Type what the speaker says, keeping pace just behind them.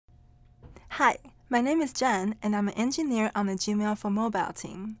Hi, my name is Jen, and I'm an engineer on the Gmail for Mobile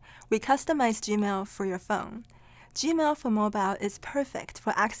team. We customize Gmail for your phone. Gmail for Mobile is perfect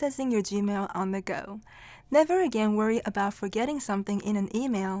for accessing your Gmail on the go. Never again worry about forgetting something in an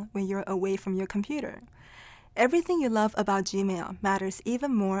email when you're away from your computer. Everything you love about Gmail matters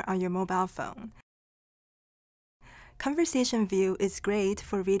even more on your mobile phone. Conversation View is great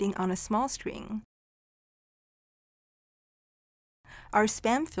for reading on a small screen. Our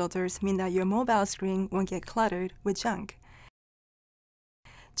spam filters mean that your mobile screen won't get cluttered with junk.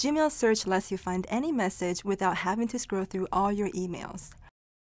 Gmail Search lets you find any message without having to scroll through all your emails.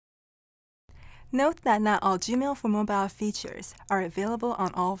 Note that not all Gmail for Mobile features are available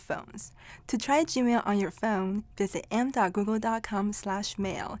on all phones. To try Gmail on your phone, visit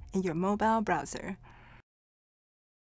m.google.com/mail in your mobile browser.